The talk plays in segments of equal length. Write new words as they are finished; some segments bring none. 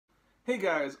Hey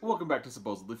guys, welcome back to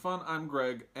Supposedly Fun. I'm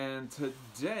Greg, and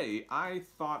today I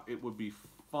thought it would be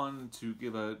fun to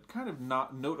give a kind of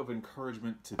note of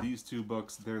encouragement to these two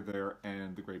books, They're There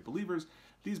and The Great Believers.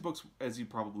 These books, as you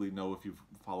probably know if you've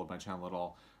followed my channel at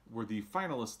all, were the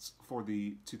finalists for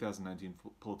the 2019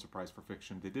 Pulitzer Prize for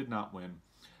Fiction. They did not win.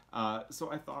 So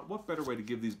I thought, what better way to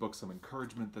give these books some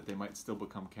encouragement that they might still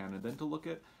become canon than to look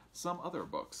at some other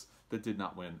books that did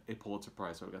not win a Pulitzer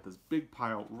Prize. So I've got this big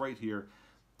pile right here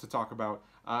to talk about.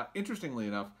 Interestingly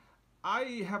enough,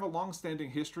 I have a long-standing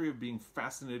history of being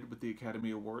fascinated with the Academy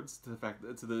Awards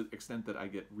to the extent that I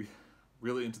get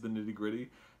really into the nitty-gritty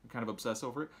and kind of obsess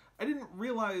over it. I didn't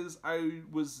realize I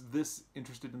was this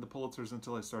interested in the Pulitzers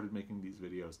until I started making these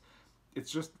videos.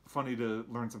 It's just funny to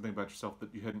learn something about yourself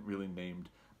that you hadn't really named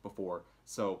before.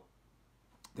 So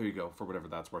there you go, for whatever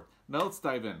that's worth. Now let's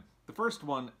dive in. The first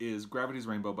one is Gravity's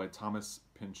Rainbow by Thomas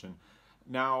Pynchon.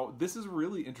 Now, this is a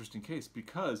really interesting case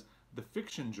because the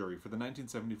fiction jury for the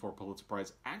 1974 Pulitzer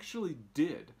Prize actually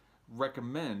did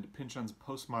recommend Pynchon's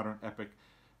postmodern epic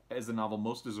as the novel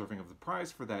most deserving of the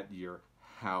prize for that year.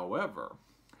 However,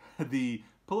 the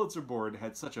Pulitzer board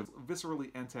had such a viscerally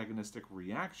antagonistic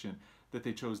reaction that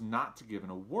they chose not to give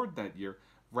an award that year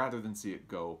rather than see it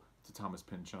go to Thomas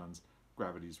Pynchon's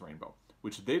Gravity's Rainbow,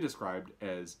 which they described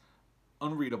as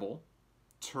unreadable,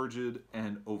 turgid,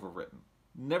 and overwritten.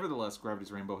 Nevertheless, Gravity's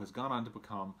Rainbow has gone on to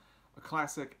become a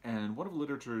classic and one of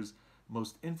literature's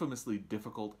most infamously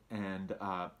difficult and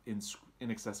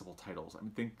inaccessible titles. I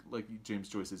mean, think like James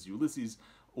Joyce's Ulysses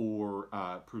or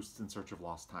Proust's In Search of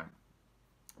Lost Time.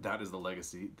 That is the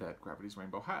legacy that Gravity's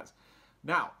Rainbow has.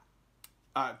 Now,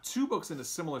 two books in a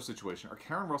similar situation are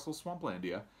Karen Russell's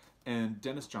Swamplandia and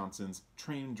Dennis Johnson's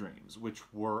Train Dreams, which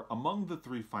were among the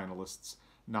three finalists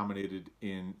nominated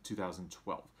in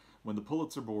 2012. When the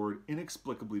Pulitzer board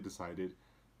inexplicably decided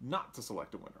not to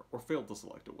select a winner, or failed to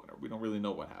select a winner. We don't really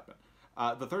know what happened.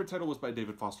 The third title was by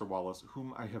David Foster Wallace,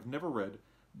 whom I have never read,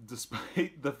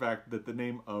 despite the fact that the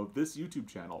name of this YouTube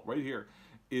channel right here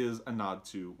is a nod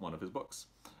to one of his books.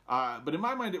 But in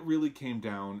my mind, it really came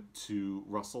down to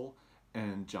Russell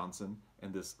and Johnson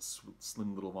and this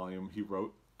slim little volume he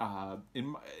wrote.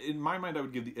 In my mind, I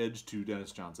would give the edge to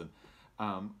Dennis Johnson.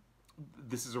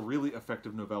 This is a really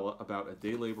effective novella about a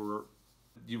day laborer.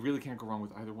 You really can't go wrong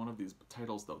with either one of these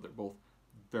titles, though. They're both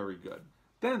very good.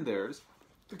 Then there's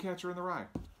The Catcher in the Rye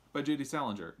by J.D.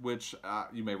 Salinger, which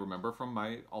you may remember from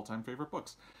my all-time favorite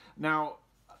books. Now,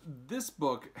 this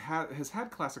book has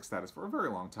had classic status for a very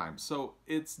long time, so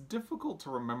it's difficult to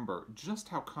remember just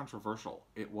how controversial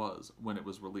it was when it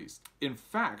was released. In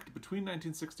fact, between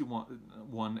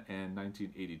 1961 and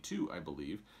 1982, I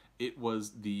believe, it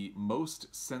was the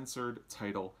most censored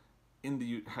title in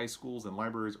the high schools and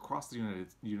libraries across the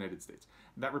United States.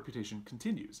 And that reputation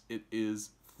continues. It is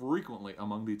frequently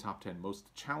among the top 10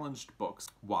 most challenged books.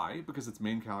 Why? Because its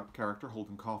main character,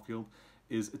 Holden Caulfield,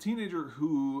 is a teenager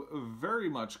who very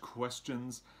much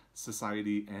questions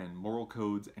society and moral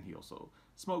codes, and he also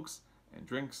smokes and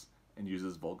drinks and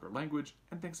uses vulgar language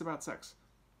and thinks about sex.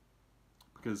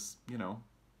 Because, you know,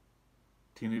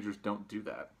 teenagers don't do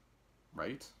that,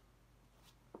 right?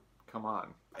 Come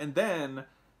on. And then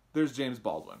there's James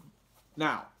Baldwin.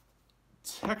 Now,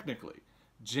 technically,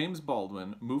 James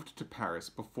Baldwin moved to Paris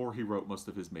before he wrote most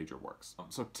of his major works.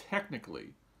 So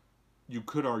technically, you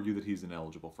could argue that he's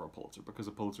ineligible for a Pulitzer because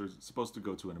a Pulitzer is supposed to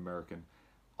go to an American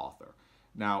author.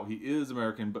 Now, he is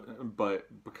American, but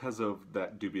because of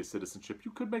that dubious citizenship,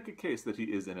 you could make a case that he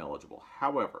is ineligible.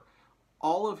 However,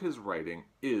 all of his writing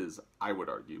is, I would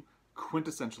argue,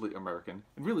 quintessentially American.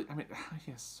 And really, I mean,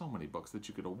 he has so many books that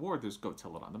you could award. There's Go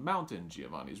Tell It on the Mountain,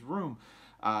 Giovanni's Room,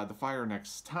 The Fire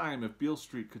Next Time, If Beale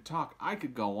Street Could Talk. I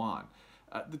could go on.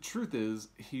 The truth is,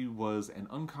 he was an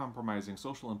uncompromising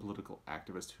social and political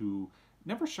activist who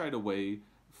never shied away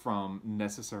from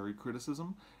necessary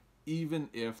criticism, even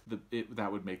if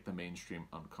that would make the mainstream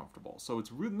uncomfortable. So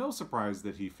it's no surprise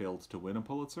that he failed to win a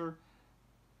Pulitzer,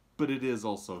 but it is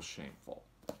also shameful.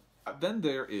 Then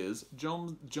there is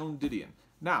Joan Didion.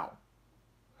 Now,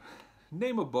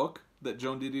 name a book that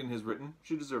Joan Didion has written.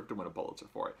 She deserved to win a Pulitzer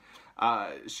for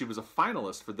it. She was a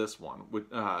finalist for this one.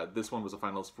 This one was a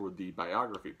finalist for the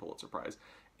Biography Pulitzer Prize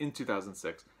in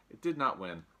 2006. It did not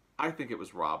win. I think it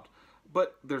was robbed.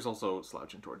 But there's also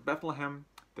Slouching Toward Bethlehem.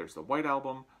 There's The White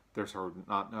Album. There's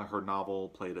her novel,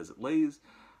 Play It As It Lays.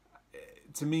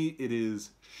 To me, it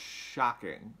is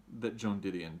shocking that Joan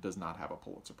Didion does not have a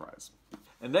Pulitzer Prize.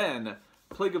 And then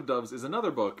Plague of Doves is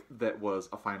another book that was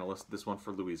a finalist, this one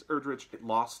for Louise Erdrich. It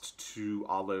lost to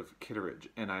Olive Kitteridge,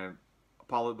 and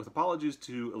with apologies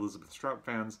to Elizabeth Strout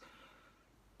fans,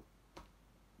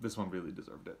 this one really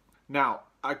deserved it. Now,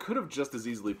 I could have just as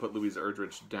easily put Louise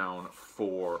Erdrich down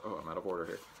for, oh, I'm out of order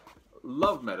here,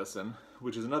 Love Medicine,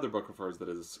 which is another book of hers that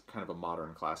is kind of a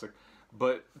modern classic.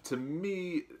 But to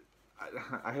me,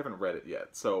 I haven't read it yet,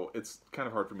 so it's kind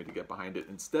of hard for me to get behind it.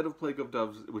 Instead of Plague of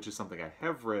Doves, which is something I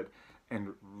have read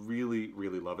and really,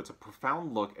 really love. It's a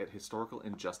profound look at historical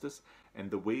injustice and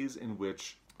the ways in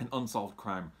which an unsolved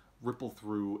crime ripple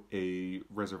through a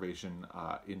reservation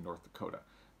in North Dakota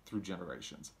through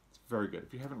generations. It's very good.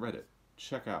 If you haven't read it,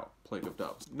 check out Plague of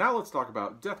Doves. Now let's talk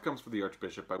about Death Comes for the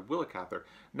Archbishop by Willa Cather.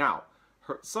 Now,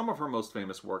 some of her most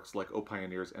famous works, like O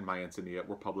Pioneers and My Antonia,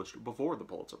 were published before the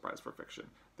Pulitzer Prize for Fiction.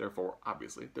 Therefore,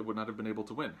 obviously, they would not have been able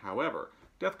to win. However,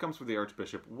 Death Comes for the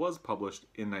Archbishop was published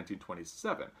in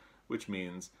 1927, which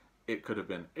means it could have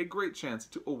been a great chance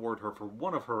to award her for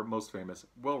one of her most famous,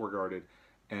 well-regarded,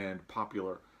 and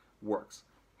popular works.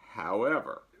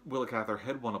 However, Willa Cather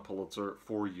had won a Pulitzer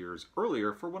 4 years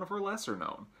earlier for one of her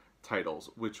lesser-known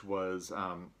titles, which was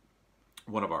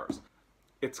one of ours.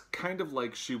 It's kind of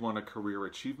like she won a Career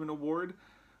Achievement Award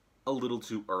a little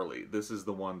too early. This is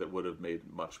the one that would have made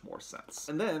much more sense.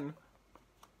 And then,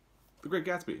 The Great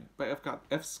Gatsby by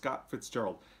F. Scott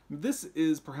Fitzgerald. This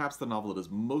is perhaps the novel that is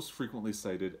most frequently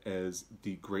cited as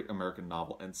the great American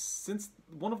novel, and since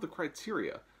one of the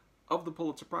criteria of the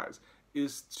Pulitzer Prize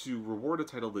is to reward a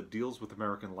title that deals with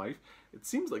American life, it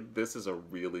seems like this is a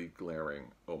really glaring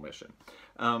omission.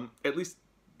 At least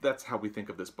that's how we think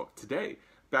of this book today.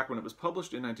 Back when it was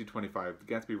published in 1925, The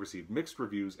Gatsby received mixed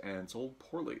reviews and sold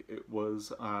poorly. It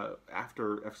was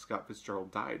after F. Scott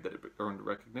Fitzgerald died that it earned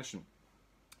recognition.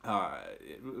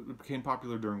 It became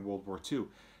popular during World War II,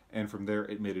 and from there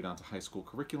it made it onto high school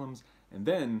curriculums, and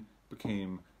then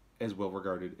became as well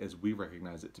regarded as we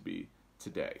recognize it to be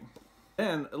today.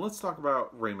 Then let's talk about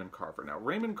Raymond Carver. Now,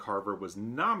 Raymond Carver was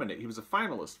nominated, he was a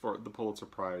finalist for the Pulitzer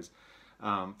Prize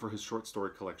for his short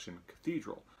story collection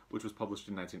Cathedral, which was published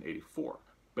in 1984,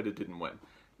 but it didn't win.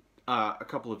 A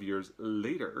couple of years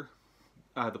later,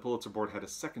 the Pulitzer Board had a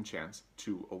second chance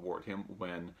to award him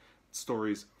when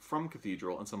stories from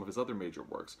Cathedral and some of his other major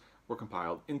works were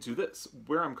compiled into this,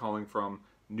 Where I'm Calling From,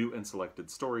 New and Selected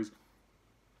Stories.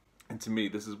 And to me,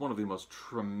 this is one of the most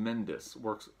tremendous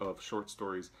works of short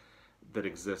stories that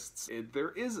exists.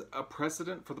 There is a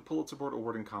precedent for the Pulitzer Board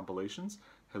awarding compilations.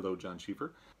 Hello, John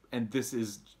Cheever. And this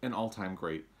is an all-time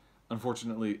great.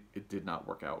 Unfortunately, it did not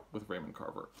work out with Raymond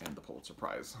Carver and the Pulitzer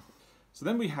Prize. So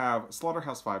then we have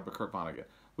Slaughterhouse-Five by Kurt Vonnegut,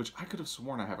 which I could have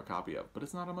sworn I have a copy of, but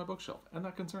it's not on my bookshelf, and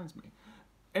that concerns me.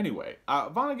 Anyway,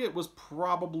 Vonnegut was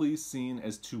probably seen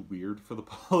as too weird for the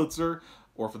Pulitzer,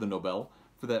 or for the Nobel,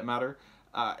 for that matter,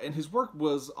 and his work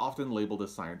was often labeled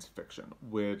as science fiction,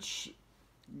 which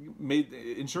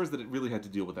ensures that it really had to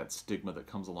deal with that stigma that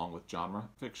comes along with genre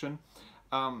fiction.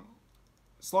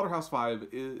 Slaughterhouse-Five,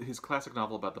 his classic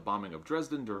novel about the bombing of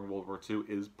Dresden during World War II,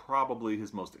 is probably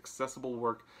his most accessible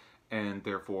work, and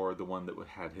therefore the one that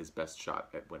had his best shot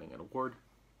at winning an award.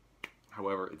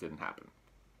 However, it didn't happen.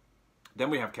 Then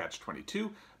we have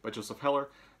Catch-22 by Joseph Heller.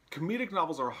 Comedic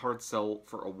novels are a hard sell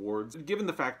for awards. Given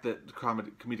the fact that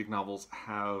comedic novels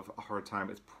have a hard time,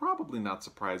 it's probably not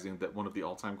surprising that one of the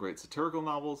all-time great satirical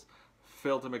novels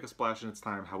failed to make a splash in its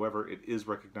time. However, it is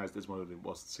recognized as one of the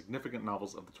most significant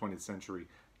novels of the 20th century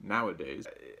nowadays.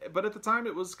 But at the time,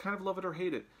 it was kind of love it or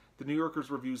hate it. The New Yorker's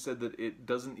review said that it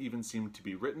doesn't even seem to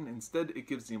be written. Instead, it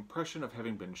gives the impression of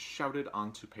having been shouted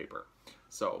onto paper.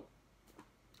 So,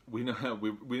 we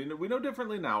know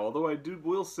differently now, although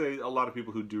will say a lot of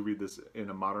people who do read this in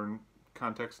a modern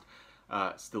context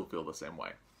still feel the same way.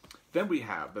 Then we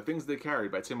have The Things They Carry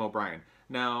by Tim O'Brien.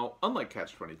 Now, unlike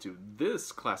Catch-22,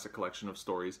 this classic collection of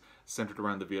stories centered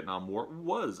around the Vietnam War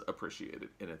was appreciated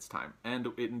in its time, and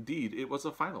indeed, it was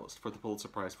a finalist for the Pulitzer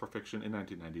Prize for Fiction in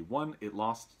 1991. It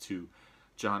lost to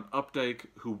John Updike,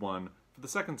 who won for the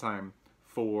second time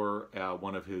for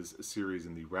one of his series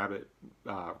in the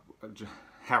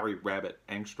Harry Rabbit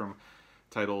Angstrom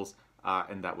titles,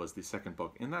 and that was the second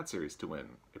book in that series to win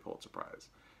a Pulitzer Prize.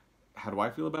 How do I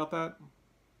feel about that?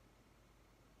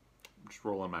 I'm just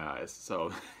rolling my eyes.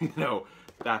 So,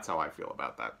 that's how I feel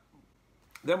about that.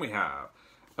 Then we have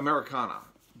Americana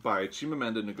by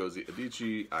Chimamanda Ngozi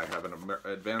Adichie. I have an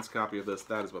advanced copy of this.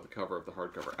 That is what the cover of the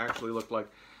hardcover actually looked like.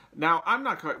 Now, I'm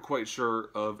not quite sure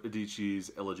of Adichie's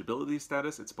eligibility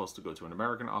status. It's supposed to go to an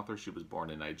American author. She was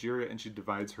born in Nigeria, and she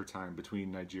divides her time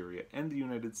between Nigeria and the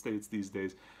United States these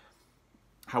days.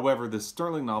 However, this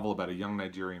sterling novel about a young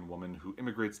Nigerian woman who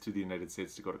immigrates to the United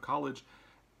States to go to college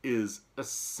is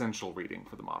essential reading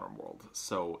for the modern world.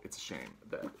 So it's a shame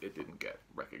that it didn't get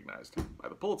recognized by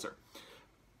the Pulitzer.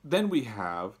 Then we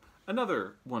have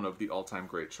another one of the all-time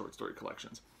great short story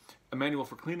collections. A Manual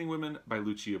for Cleaning Women by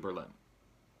Lucia Berlin.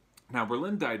 Now,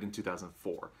 Berlin died in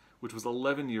 2004, which was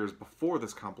 11 years before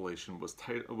this compilation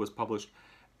was published,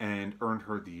 and earned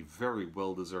her the very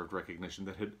well-deserved recognition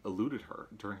that had eluded her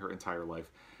during her entire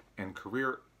life and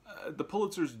career. The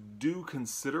Pulitzers do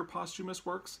consider posthumous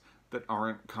works that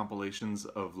aren't compilations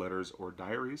of letters or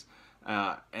diaries,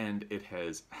 and it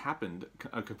has happened.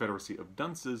 A Confederacy of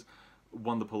Dunces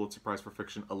won the Pulitzer Prize for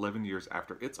Fiction 11 years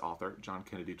after its author, John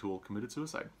Kennedy Toole, committed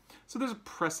suicide. So there's a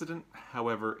precedent,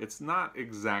 however, it's not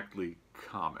exactly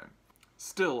common.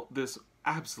 Still, this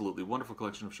absolutely wonderful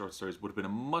collection of short stories would have been a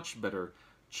much better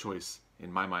choice,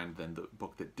 in my mind, than the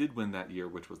book that did win that year,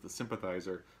 which was The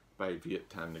Sympathizer by Viet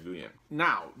Thanh Nguyen.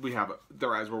 Now, we have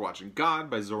Their Eyes Were Watching God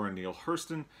by Zora Neale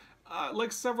Hurston.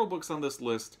 Like several books on this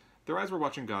list, Their Eyes Were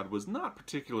Watching God was not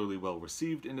particularly well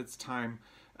received in its time,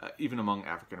 even among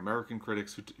African-American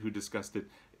critics who discussed it.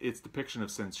 Its depiction of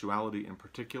sensuality in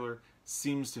particular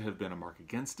seems to have been a mark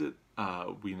against it.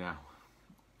 We now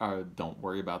don't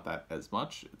worry about that as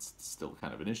much. It's still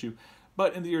kind of an issue.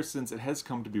 But in the years since, it has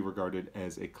come to be regarded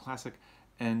as a classic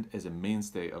and as a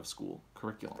mainstay of school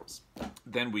curriculums.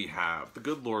 Then we have The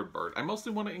Good Lord Bird. I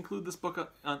mostly want to include this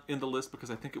book in the list because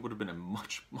I think it would have been a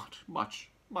much, much, much,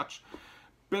 much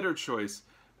better choice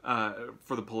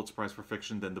for the Pulitzer Prize for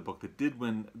Fiction than the book that did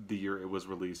win the year it was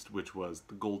released, which was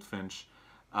The Goldfinch.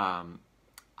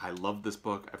 I love this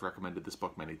book. I've recommended this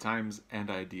book many times, and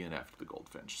I DNF'd The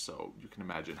Goldfinch, so you can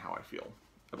imagine how I feel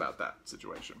about that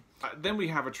situation. Then we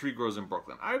have A Tree Grows in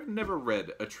Brooklyn. I've never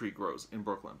read A Tree Grows in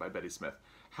Brooklyn by Betty Smith.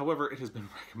 However, it has been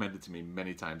recommended to me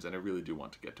many times, and I really do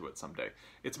want to get to it someday.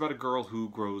 It's about a girl who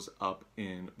grows up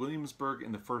in Williamsburg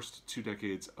in the first 2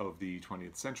 decades of the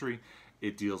 20th century.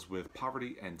 It deals with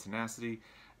poverty and tenacity,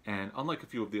 and unlike a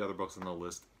few of the other books on the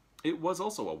list, it was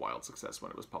also a wild success when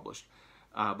it was published.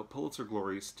 But Pulitzer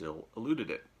glory still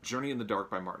eluded it. Journey in the Dark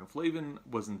by Martin Flavin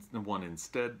was one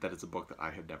instead. That is a book that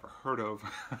I had never heard of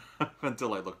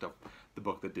until I looked up the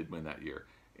book that did win that year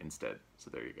instead. So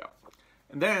there you go.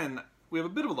 And then we have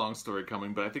a bit of a long story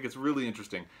coming, but I think it's really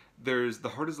interesting. There's The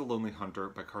Heart is a Lonely Hunter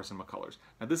by Carson McCullers.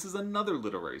 Now this is another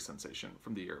literary sensation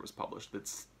from the year it was published that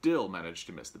still managed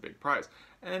to miss the big prize.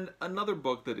 And another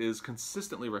book that is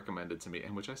consistently recommended to me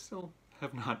and which I still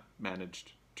have not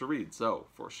managed to read, so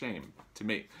for shame to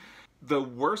me. The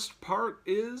worst part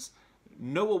is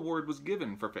no award was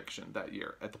given for fiction that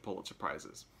year at the Pulitzer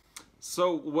Prizes.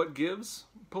 So what gives,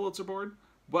 Pulitzer Board?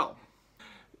 Well,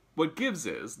 what gives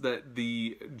is that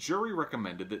the jury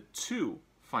recommended that 2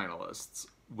 finalists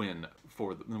win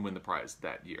the prize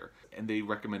that year, and they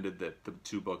recommended that the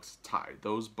 2 books tie.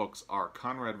 Those books are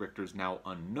Conrad Richter's now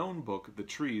unknown book, The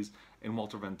Trees, and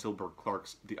Walter Van Tilburg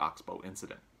Clark's The Oxbow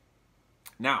Incident.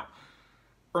 Now,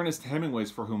 Ernest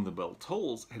Hemingway's For Whom the Bell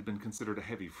Tolls had been considered a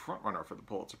heavy frontrunner for the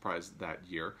Pulitzer Prize that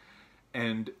year,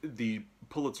 and the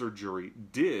Pulitzer jury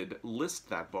did list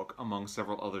that book among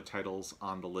several other titles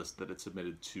on the list that it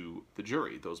submitted to the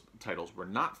jury. Those titles were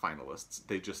not finalists.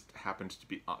 They just happened to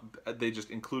be, they just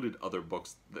included other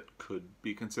books that could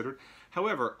be considered.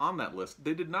 However, on that list,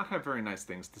 they did not have very nice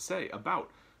things to say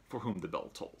about For Whom the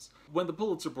Bell Tolls. When the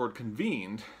Pulitzer Board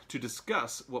convened to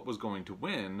discuss what was going to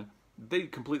win, they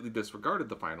completely disregarded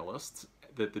the finalists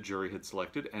that the jury had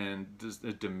selected and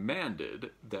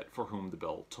demanded that For Whom the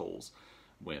Bell Tolls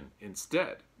win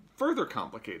instead. Further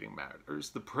complicating matters,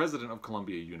 the president of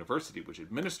Columbia University, which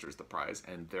administers the prize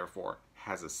and therefore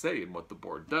has a say in what the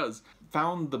board does,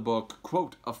 found the book,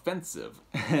 quote, offensive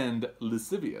and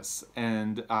lascivious,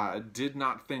 and did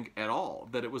not think at all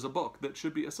that it was a book that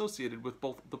should be associated with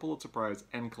both the Pulitzer Prize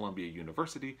and Columbia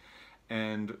University,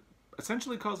 and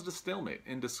essentially caused a stalemate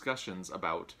in discussions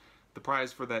about the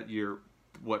prize for that year.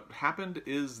 What happened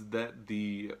is that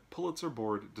the Pulitzer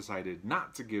Board decided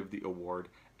not to give the award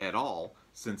at all,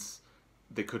 since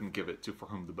they couldn't give it to For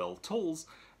Whom the Bell Tolls,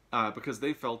 because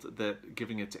they felt that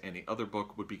giving it to any other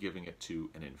book would be giving it to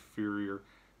an inferior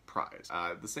prize.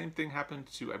 The same thing happened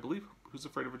to, I believe, Who's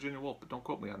Afraid of Virginia Woolf, but don't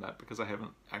quote me on that because I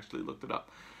haven't actually looked it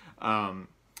up.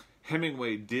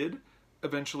 Hemingway did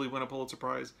eventually win a Pulitzer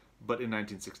Prize, but in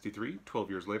 1963,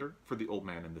 12 years later, for The Old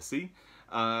Man and the Sea.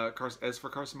 As for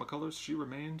Carson McCullers, she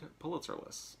remained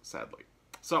Pulitzerless, sadly.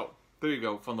 So, there you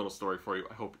go, fun little story for you.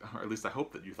 I hope, or at least I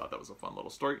hope that you thought that was a fun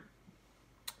little story.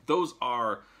 Those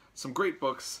are some great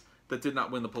books that did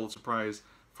not win the Pulitzer Prize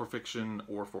for fiction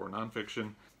or for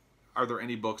nonfiction. Are there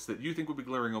any books that you think would be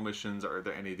glaring omissions? Or are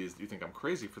there any of these that you think I'm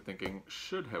crazy for thinking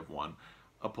should have won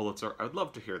a Pulitzer? I would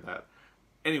love to hear that.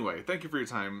 Anyway, thank you for your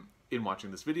time in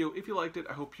watching this video. If you liked it,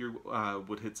 I hope you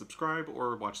would hit subscribe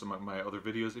or watch some of my other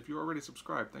videos. If you're already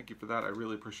subscribed, thank you for that. I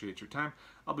really appreciate your time.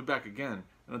 I'll be back again,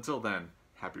 and until then,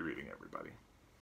 happy reading, everybody.